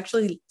 I was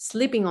actually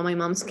sleeping on my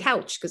mom's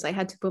couch because I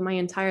had to put my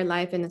entire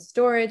life in a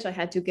storage. I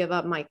had to give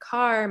up my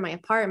car, my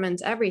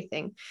apartment,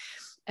 everything.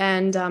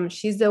 And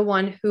she's the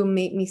one who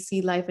made me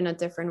see life in a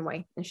different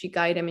way. And she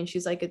guided me. And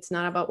she's like, it's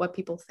not about what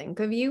people think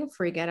of you.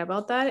 Forget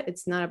about that.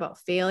 It's not about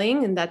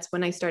failing. And that's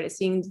when I started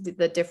seeing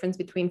the difference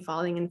between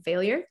falling and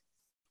failure.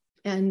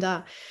 And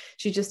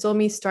she just told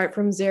me, start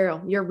from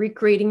zero. You're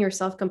recreating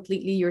yourself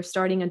completely. You're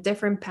starting a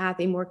different path,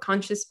 a more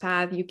conscious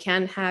path. You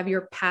can't have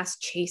your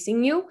past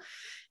chasing you.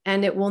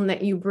 and it won't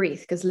let you breathe.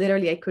 Because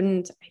literally I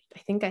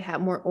think I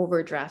had more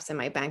overdrafts in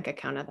my bank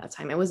account at that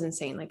time. It was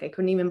insane. Like I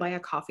couldn't even buy a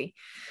coffee.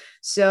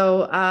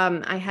 So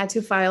I had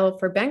to file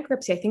for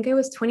bankruptcy. I think I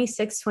was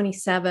 26,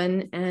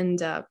 27.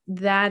 And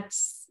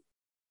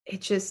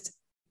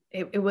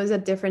it was a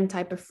different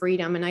type of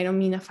freedom. And I don't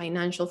mean a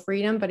financial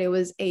freedom, but it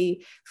was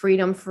a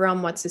freedom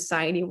from what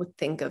society would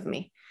think of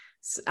me.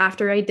 So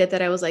after I did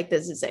that, I was like,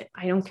 this is it.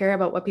 I don't care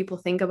about what people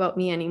think about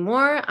me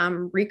anymore.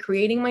 I'm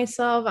recreating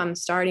myself. I'm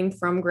starting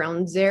from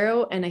ground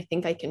zero, and I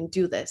think I can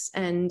do this.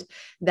 And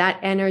that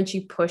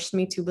energy pushed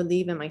me to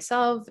believe in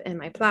myself and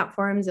my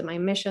platforms and my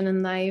mission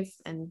in life.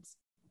 And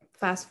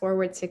fast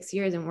forward 6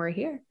 years and we're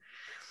here.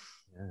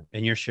 Yeah.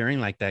 And you're sharing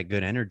like that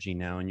good energy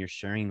now, and you're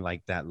sharing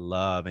like that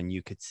love, and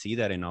you could see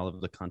that in all of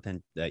the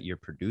content that you're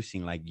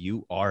producing. Like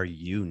you are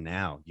you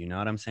now, you know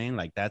what I'm saying?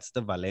 Like that's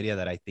the Valeria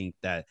that I think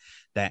that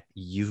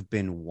you've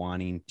been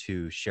wanting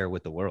to share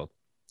with the world.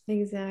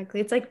 Exactly.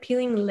 It's like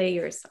peeling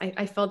layers.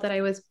 I felt that I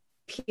was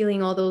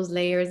peeling all those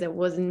layers that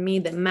wasn't me,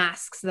 the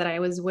masks that I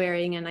was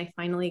wearing, and I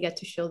finally get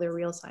to show the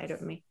real side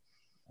of me.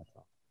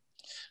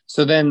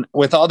 So then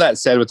with all that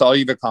said, with all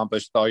you've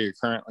accomplished, with all you're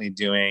currently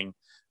doing,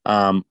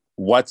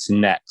 what's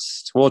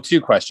next? Well,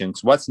 two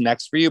questions. What's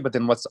next for you? But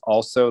then what's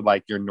also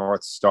like your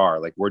North Star?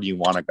 Like, where do you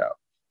want to go?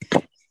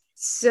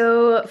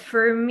 So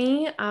for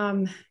me,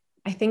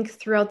 I think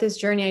throughout this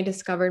journey, I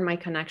discovered my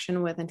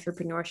connection with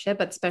entrepreneurship,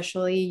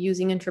 especially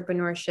using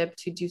entrepreneurship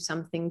to do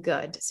something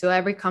good. So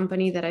every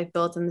company that I've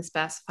built in this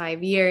past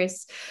 5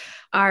 years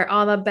are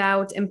all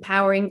about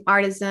empowering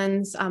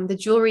artisans. The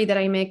jewelry that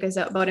I make is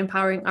about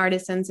empowering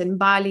artisans in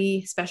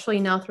Bali, especially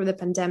now through the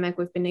pandemic.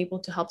 We've been able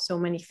to help so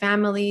many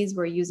families.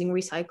 We're using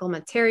recycled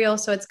material.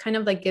 So it's kind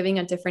of like giving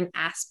a different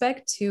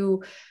aspect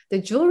to the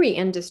jewelry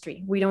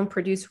industry. We don't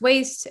produce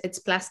waste. It's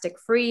plastic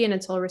free and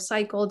it's all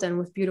recycled and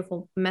with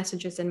beautiful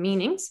messages and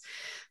meanings.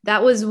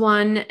 That was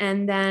one.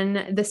 And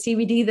then the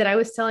CBD that I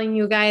was telling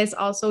you guys,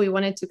 also, we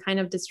wanted to kind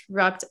of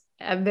disrupt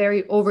a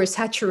very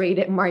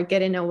oversaturated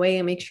market in a way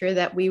and make sure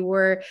that we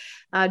were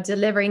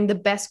delivering the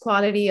best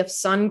quality of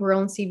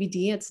sun-grown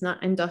CBD. It's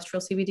not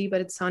industrial CBD, but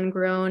it's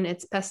sun-grown,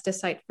 it's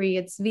pesticide-free,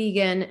 it's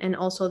vegan. And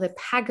also the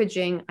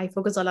packaging, I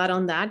focus a lot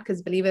on that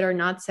because believe it or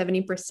not,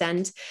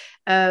 70%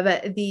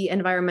 of the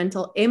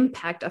environmental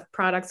impact of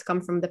products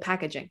come from the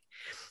packaging.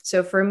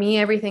 So for me,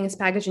 everything is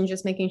packaging,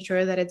 just making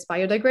sure that it's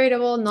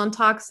biodegradable,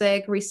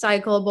 non-toxic,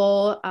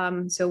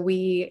 recyclable. So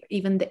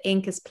even the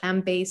ink is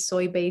plant-based,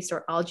 soy-based,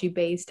 or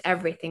algae-based,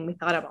 everything. We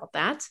thought about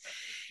that.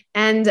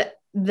 And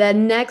the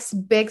next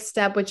big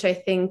step, which I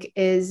think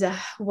is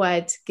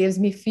what gives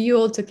me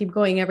fuel to keep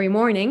going every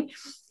morning,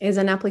 is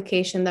an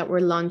application that we're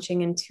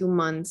launching in 2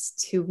 months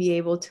to be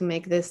able to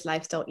make this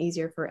lifestyle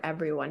easier for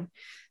everyone.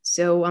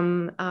 So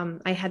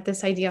I had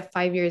this idea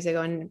 5 years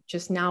ago, and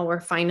just now we're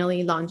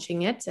finally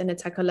launching it. And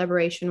it's a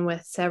collaboration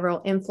with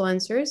several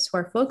influencers who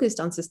are focused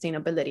on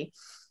sustainability.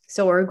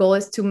 So our goal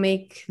is to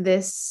make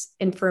this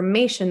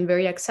information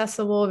very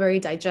accessible, very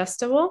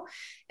digestible,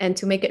 and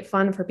to make it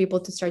fun for people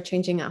to start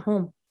changing at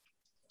home.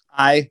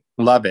 I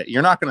love it.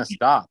 You're not going to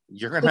stop.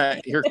 You're going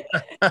to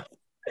have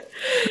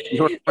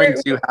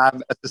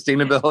a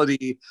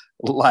sustainability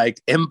like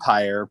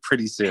empire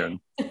pretty soon.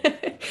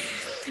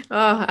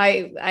 Oh,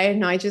 I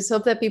know. I just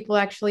hope that people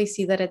actually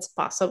see that it's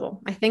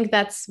possible. I think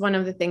that's one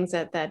of the things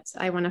that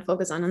I want to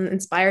focus on,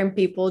 inspiring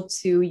people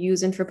to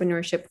use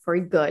entrepreneurship for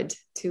good,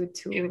 to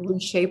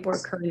reshape our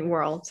current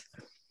world.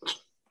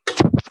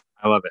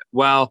 I love it.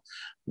 Well,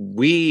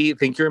 we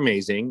think you're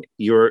amazing.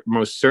 You're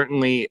most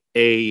certainly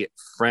a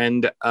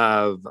friend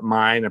of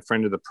mine, a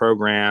friend of the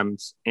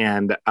programs,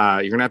 and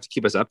you're going to have to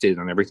keep us updated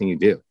on everything you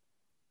do.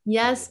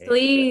 Yes,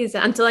 please.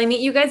 Until I meet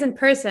you guys in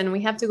person,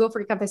 we have to go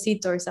for a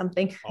cafecito or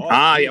something.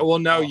 Yeah. Well,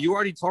 no, you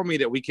already told me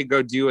that we could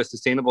go do a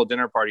sustainable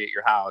dinner party at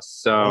your house.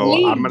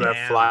 So I'm going to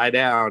fly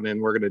down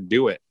and we're going to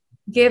do it.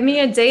 Give me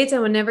a date,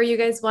 and whenever you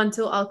guys want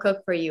to, I'll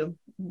cook for you.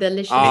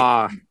 Delicious.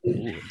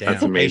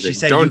 That's amazing. Hey, she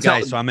said you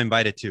guys, so I'm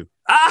invited too.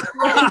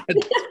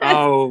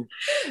 Oh,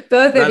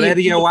 both of Valeria,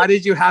 you. Why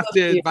did you have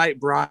to invite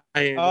Brian?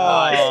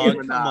 Oh,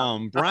 come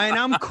on, Brian.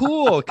 I'm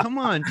cool. Come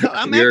on.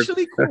 I'm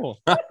actually cool.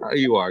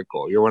 You are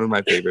cool. You're one of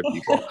my favorite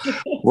people.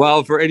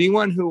 Well, for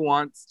anyone who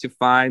wants to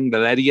find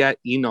Valeria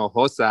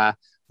Hinojosa,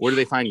 where do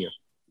they find you?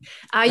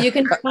 You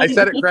can. I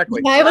said it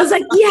correctly. I was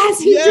like,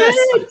 yes, you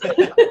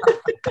did.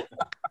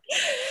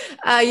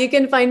 You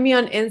can find me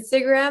on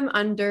Instagram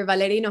under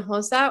Valeria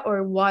Hinojosa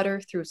or Water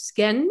Through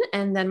Skin.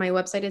 And then my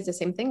website is the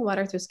same thing,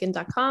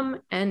 waterthroughskin.com.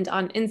 And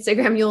on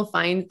Instagram, you'll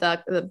find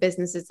the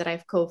businesses that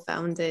I've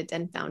co-founded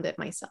and founded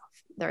myself.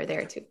 They're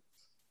there too.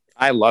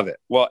 I love it.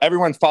 Well,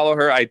 everyone follow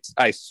her.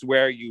 I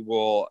swear you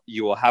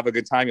will have a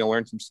good time. You'll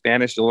learn some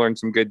Spanish. You'll learn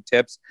some good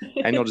tips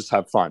and you'll just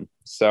have fun.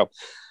 So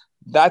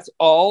that's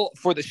all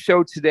for the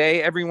show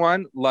today,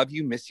 everyone. Love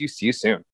you. Miss you. See you soon.